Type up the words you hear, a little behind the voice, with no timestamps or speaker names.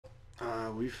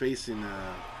We're facing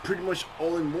pretty much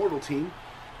all immortal team,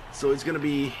 so it's gonna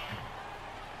be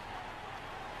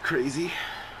crazy.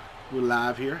 We're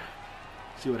live here.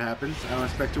 See what happens. I don't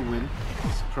expect to win.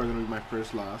 It's probably gonna be my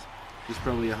first loss. It's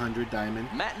probably 100 diamond.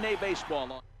 Matinee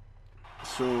baseball.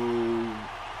 So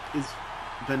it's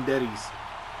Venditte's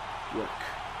work.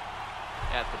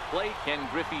 At the plate, Ken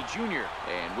Griffey Jr.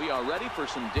 And we are ready for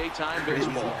some daytime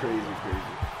baseball. Crazy.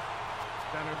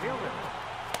 Center fielder,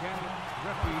 Ken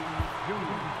Griffey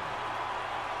Jr.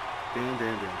 Damn.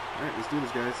 All right, let's do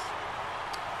this, guys.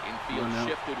 Infield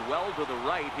shifted well to the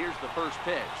right. Here's the first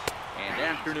pitch. And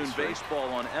afternoon baseball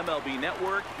on MLB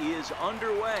Network is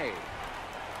underway.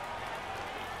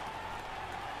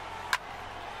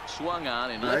 Swung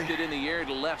on and lifted in the air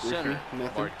to left center.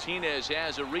 Martinez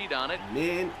has a read on it.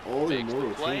 Man, all makes immortal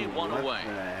the play, team. one What away.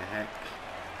 the heck?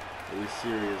 Are we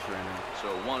serious right now? So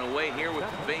one away here with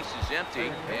the bases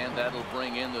empty, and that'll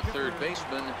bring in the third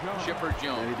baseman, Chipper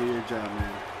Jones. Ready to do your job,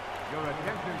 man. Your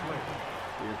attention,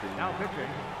 please. Now pitching,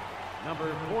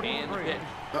 number 43. And the pitch.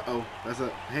 Uh-oh, that's a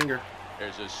hanger.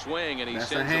 There's a swing, and he That's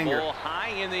sends a the hanger. ball high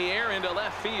in the air into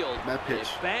left field. Bad pitch.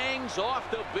 It bangs off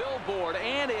the billboard,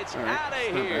 and it's All right, out of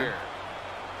it's not here.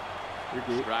 bad. You're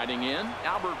good. Striding in,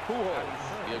 Albert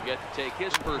Pujols. He'll get to take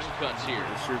his first cuts here.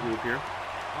 That's your group here.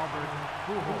 Albert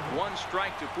Pujols. One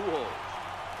strike to Pujols.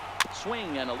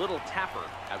 Swing and a little tapper.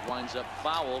 That winds up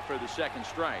foul for the second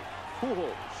strike. Pujols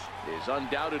is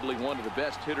undoubtedly one of the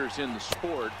best hitters in the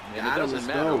sport, and it doesn't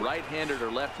matter right-handed or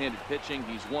left-handed pitching.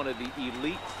 He's one of the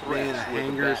elite threats. Man, a with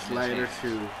hanger, the bat in his slider, hands.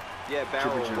 too. Yeah,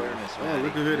 barrel awareness, man. Oh,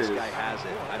 look who it This is. guy has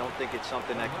it. I don't think it's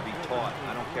something that can be taught.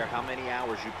 I don't care how many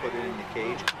hours you put it in the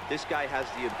cage. This guy has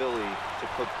the ability to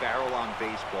put barrel on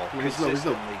baseball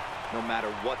consistently, no matter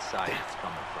what side it's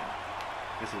coming from.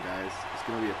 Listen, guys, it's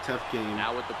going to be a tough game.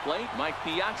 Now at the plate, Mike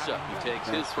Piazza. He takes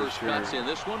his first cuts in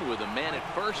this one with a man at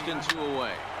first and two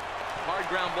away. Hard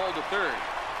ground ball to third.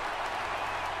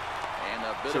 And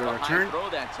a bit of a high throw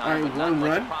that time, but not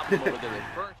much problem over there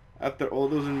at first. After all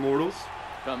those immortals.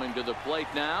 Coming to the plate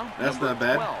now. That's not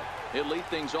bad. 12. He'll lead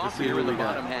things off here in the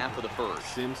bottom half of the first.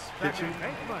 Sims pitching.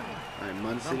 All right,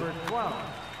 Muncie. Number 12.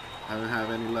 I don't have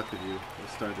any luck with you.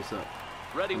 Let's start this up.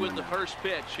 Ready with the first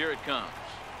pitch. Here it comes.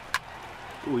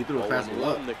 Ooh, he threw a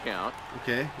fastball up. The count.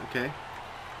 Okay.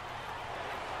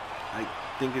 I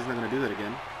think he's not going to do that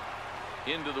again.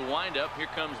 Into the windup. Here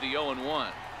comes the 0-1.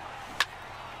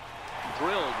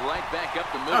 Drilled right back up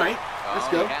the middle. All right, let's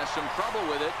go. He has some trouble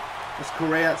with it. That's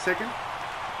Correa at second.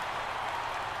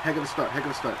 Heck of a start.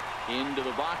 Into the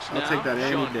box now. I'll take that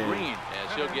any Sean day. Green, as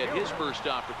he'll get his first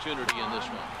opportunity in this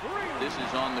one. This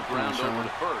is on the ground over to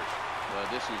first.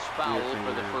 This is foul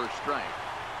for the first strike.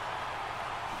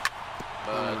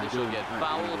 This will get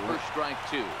foul for strike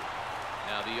two.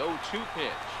 Now the 0-2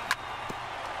 pitch.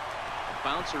 A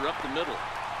bouncer up the middle.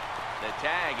 The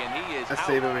tag, and he is out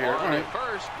save over here. on All right.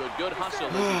 first, but good hustle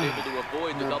as he's able to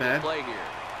avoid the double play here.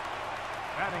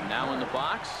 Now in the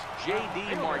box,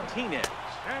 J.D. Martinez.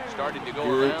 Started to go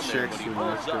around there, but he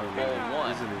holds up ball one.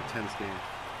 This is an intense game.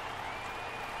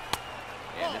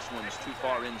 And this one's too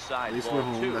far inside. At least ball we're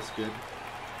home. two. That's good.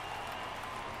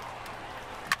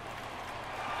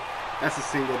 That's a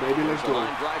single, baby. Let's go.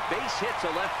 Line drive, base hit to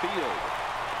left field.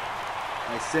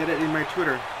 I said it in my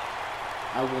Twitter.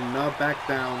 I will not back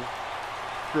down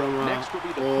from Next will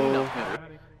be the all cleanup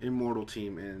hitter. immortal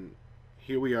team, and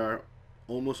here we are,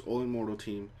 almost all immortal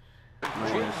team.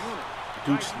 Minus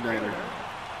Duke Snyder.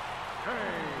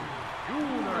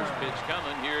 First pitch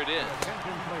coming. Here it is.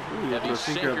 Ooh, Heavy the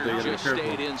sinker sinker up there, you just gotta be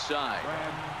stayed careful. inside.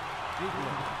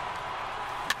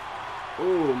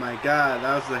 Oh my God,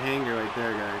 that was the hanger right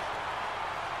there, guys.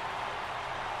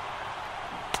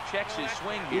 Checks his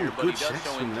swing here, Ooh, but he good does check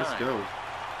so in swing. Let's time. go.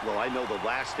 Well, I know the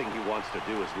last thing he wants to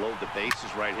do is load the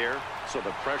bases right here, so the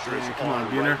pressure is come on,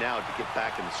 on Buhner. right now to get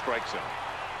back in the strike zone.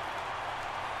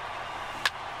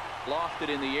 Lofted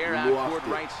in the air out toward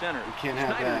right center. You can't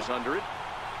have Snyder's that. under it.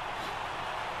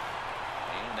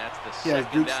 And that's the Yeah, it's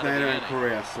second Duke out Snyder of the and inning.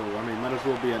 Correa, so I mean, might as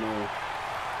well be an all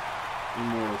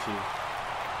immortal team.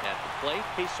 At the plate,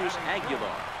 Jesus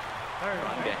Aguilar.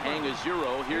 Trying to hang a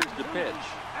zero. Here's the pitch.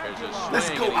 There's a swing. Let's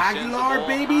go, and he sends the Aguilar, ball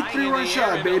baby. high in 3-run the shot,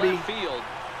 air into baby. left field.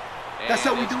 That's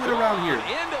how we And do it's it around gone here.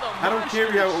 into the I don't care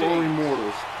if you have monster all seat.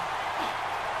 immortals.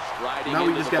 Striding Now we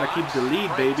into just the gotta keep box, the lead,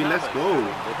 Frank baby. Let's Thomas go.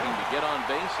 Looking to get on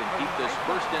base and keep this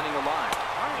first inning alive.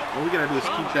 All we gotta do is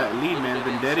keep that lead, man.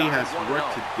 Venditte has work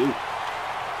to do.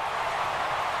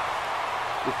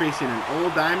 We're facing an all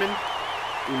diamond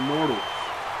immortal.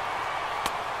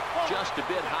 Just a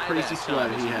bit high Crazy that swag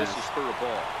time as he he has. misses for a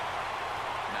ball.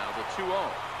 Now the 2-0.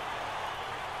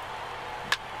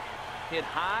 Hit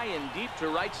high and deep to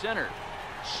right center.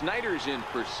 Snyder's in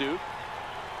pursuit.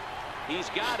 He's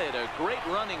got it. A great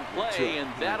running play, and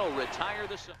that'll retire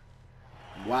the...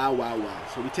 Wow, wow, wow.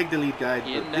 So we take the lead guy,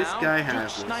 but this guy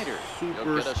has a Snyder.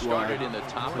 super Get us squad. started in the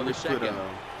top of the second.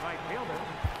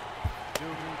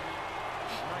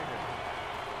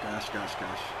 Gosh.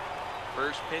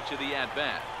 First pitch of the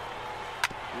at-bat.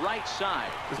 Right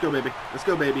side. Let's go, baby. Let's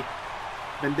go, baby.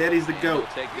 Venditte's the GOAT.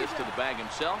 He'll take this to the bag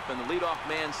himself, and the leadoff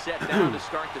man set down to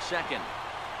start the second.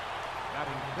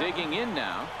 Digging in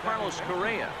now, Carlos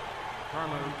Correa.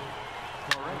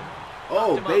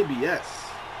 Oh, baby, yes.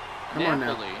 Come on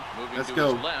now. Moving Let's to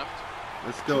go. his left.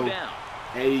 Let's go. Down.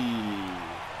 Hey.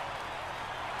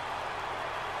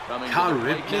 Cal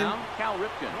Ripken. Cal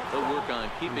Ripken. They'll work on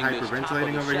keeping I'm this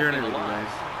hyperventilating over here and everything, guys.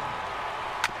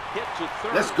 Hit to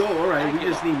third. Let's go. All right, we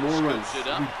just need more runs. Scoops it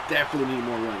We up. definitely need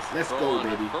more runs. Let's Throw go, on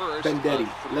baby. first, Venditte.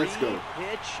 a Let's go.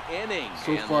 three-pitch inning.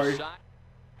 So And far, the side-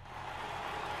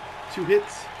 2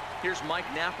 hits. Here's Mike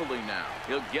Napoli now.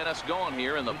 He'll get us going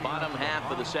here in the bottom half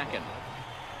of the second.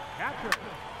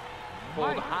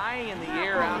 Pulled high in the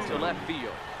air out to left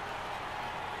field.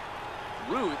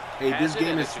 Ruth. Hey, has this it,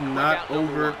 game and is it's a quick not out,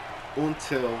 number over one.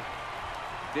 until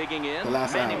Digging in, the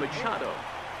last Manny out. Machado.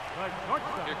 Here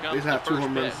they comes the have 2 first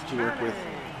home runs pitch. to work with.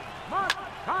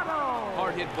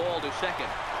 Hard hit ball to second.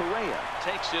 Correa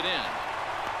takes it in.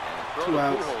 And the throw 2 to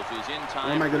outs. Pujols is in time.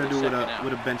 What am I gonna for the do second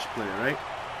with out. a bench player, right?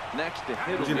 Next to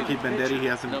hit He's will gonna be keep the Venditte. pitcher, He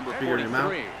hasn't number figured him out.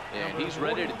 43. And he's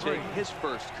ready to take his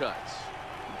first cuts.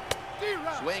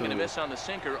 Swing and a miss on the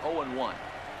sinker, 0-1.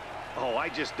 Oh, I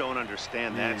just don't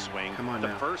understand Man, that swing. come on the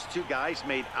now. first 2 guys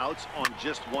made outs on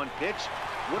just 1 pitch.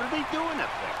 What are they doing up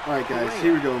there? All right, guys,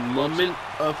 here we go. Moment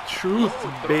of truth,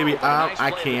 baby.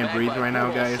 I can't breathe right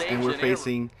now, guys, and we're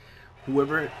facing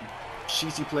whoever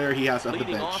cheesy player he has off the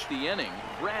Leading bench. off the inning,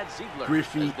 Brad Ziegler.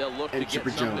 Griffey As they'll look and to Chipper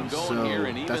get something Jones. going So here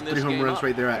and that's even 3 this home game runs up.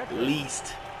 right there at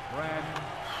least.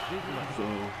 So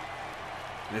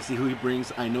let's see who he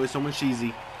brings. I know it's someone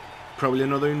cheesy. Probably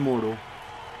another immortal.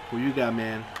 Who you got,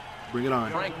 man? Bring it on.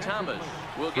 Frank Thomas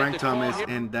will get Frank the call Thomas, here.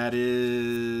 and that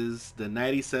is the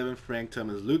 97 Frank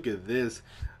Thomas. Look at this.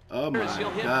 Oh my He'll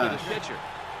hit gosh. for the pitcher.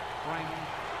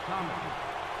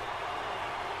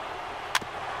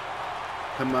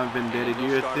 Come on, Venditte, And do he'll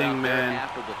your start thing, out there man.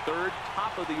 After the third,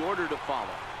 top of the order to follow.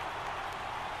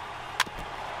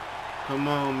 Come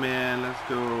on, man. Let's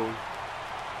go.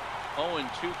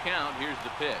 0-2 count. Here's the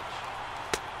pitch.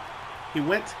 He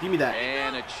went. Give me that.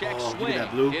 And a check Oh, give me swing.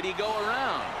 that, Blue. Did he go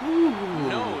around? Ooh.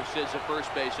 No, says the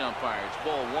first base umpire. It's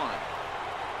ball 1.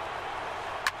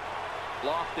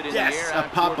 Lofted in Yes, the air a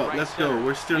out pop-up. toward right Let's go. center.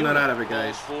 We're still not out of it, Goes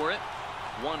guys. for it.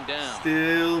 1 down.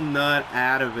 Still not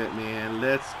out of it, man.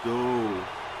 Let's go.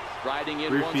 Riding in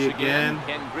Griffey once again.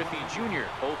 again. Ken Griffey Jr.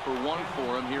 0 for 1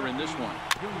 for him here in this one.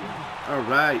 All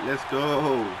right, let's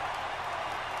go.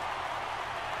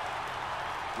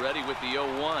 Ready with the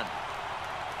 0-1.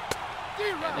 Oh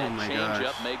And my that gosh.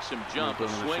 changeup makes him jump. I'm A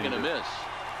gonna swing and a change it. miss.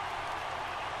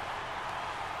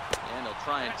 And he'll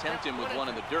try and tempt him with one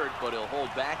in the dirt, but he'll hold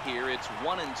back here. It's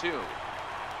 1-2.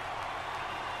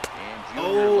 And Junior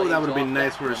Oh, lays that would have been off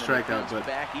nice that for a one, and it strikeout, comes but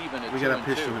back even at we got to 2-2.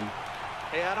 pitch to him.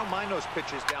 Hey, I don't mind those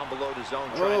pitches down below the zone.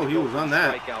 Oh, trying to he go was for on the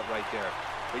that. strikeout right there.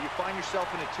 But you find yourself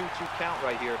in a 2-2 count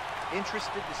right here.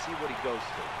 Interested to see what he goes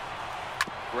to.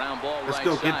 Ground ball Let's right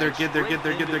go. side, Get there, get there, straight get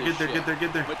there, get into there, the get there, shed. get there,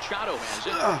 get there. Machado has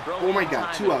it. Throw Oh my in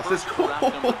God, time 2 at outs. Let's first go. for out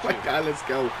number Oh my 2. God, let's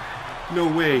go. No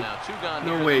way. Now 2 gone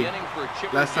No here in way. the inning for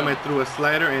Chipper Last time I Jones. threw a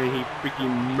slider and he freaking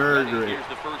murdered it. Here's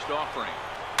the first offering.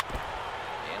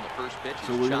 And the first pitch is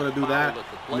So we're gonna chopped do foul that.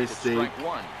 at the plate. It's Mistake. strike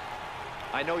 1.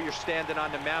 I know you're standing on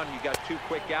the mound. You got 2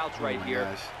 quick outs right my here.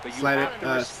 gosh. But you Slide have it, to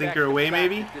respect sinker the away, fact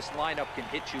maybe? that this lineup can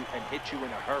hit you and hit you in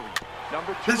a hurry.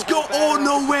 Number 2. Let's go. Oh,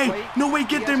 no way. No way.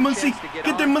 Get there, Muncy.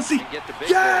 Get there, Muncy.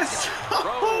 Yes.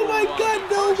 Oh my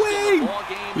God,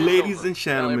 no way. Ladies and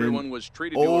gentlemen,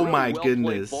 oh my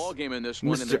goodness.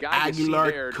 Mr.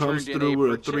 Aguilar comes through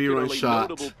with a 3-run shot.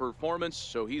 Notable performance,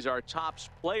 so he's our top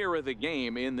player of the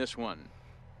game in this one.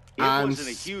 I'm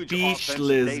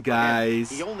speechless, guys.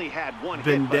 He only had 1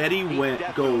 hit, but Venditte he goes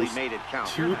definitely made it count.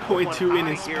 2.2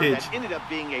 innings Here pitch. that ended up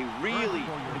being a really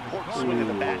important swing of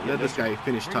the bat. Let this guy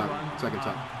finish top, second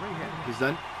top. He's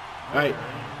done. All right,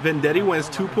 Venditte wins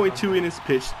 2.2 innings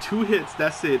pitched, 2 hits.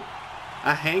 That's it.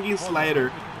 A hanging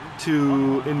slider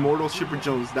to Immortal Chipper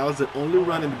Jones. That was the only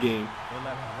run in the game.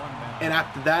 And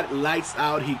after that, lights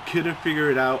out. He couldn't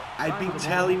figure it out. I've been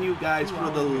telling you guys for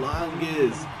the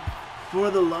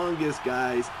longest,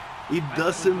 guys. It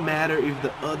doesn't matter if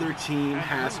the other team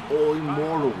has all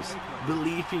immortals.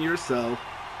 Believe in yourself.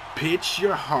 Pitch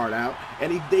your heart out.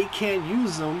 And if they can't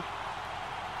use them,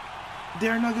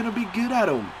 they're not going to be good at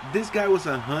them. This guy was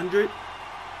 100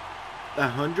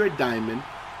 100 diamond,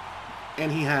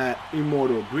 and he had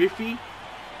Immortal Griffey,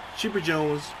 Chipper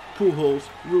Jones, Pujols,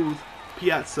 Ruth,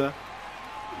 Piazza,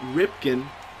 Ripken.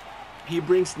 He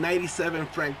brings 97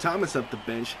 Frank Thomas up the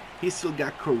bench. He still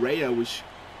got Correa, which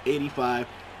 85,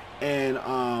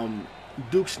 and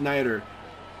Duke Snider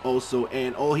also,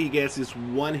 and all he gets is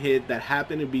one hit that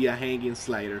happened to be a hanging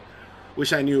slider,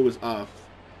 which I knew was off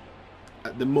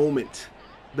the moment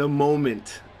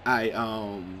I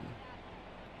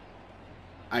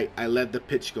let the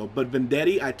pitch go. But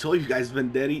Venditte, I told you guys,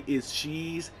 Venditte is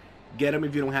cheese. Get him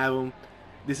if you don't have him.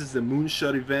 This is the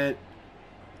moonshot event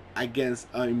against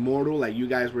Immortal, like you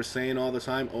guys were saying all the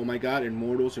time. Oh my God,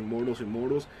 Immortals.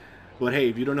 But hey,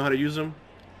 if you don't know how to use them,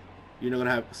 you're not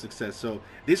gonna have success. So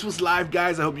this was live,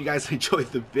 guys. I hope you guys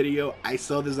enjoyed the video. I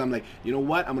saw this, I'm like, you know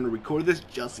what, I'm gonna record this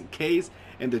just in case,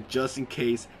 and just in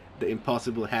case the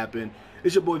impossible happened.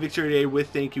 It's your boy Victor today with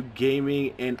Thank You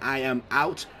Gaming, and I am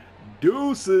out.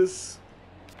 Deuces.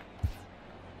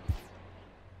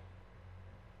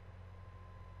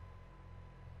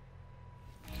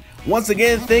 Once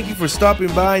again, thank you for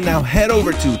stopping by. Now head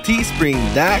over to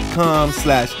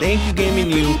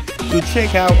teespring.com/thankyougamingyou to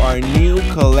check out our new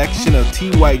collection of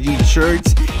TYG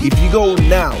shirts. If you go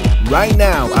now, right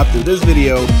now, after this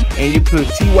video, and you put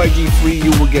TYG free, you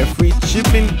will get free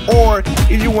shipping. Or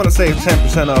if you want to save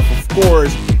 10% off, of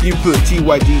course, you put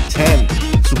TYG 10.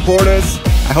 Support us.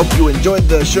 I hope you enjoyed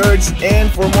the shirts,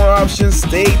 and for more options,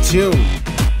 stay tuned.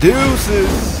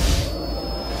 Deuces.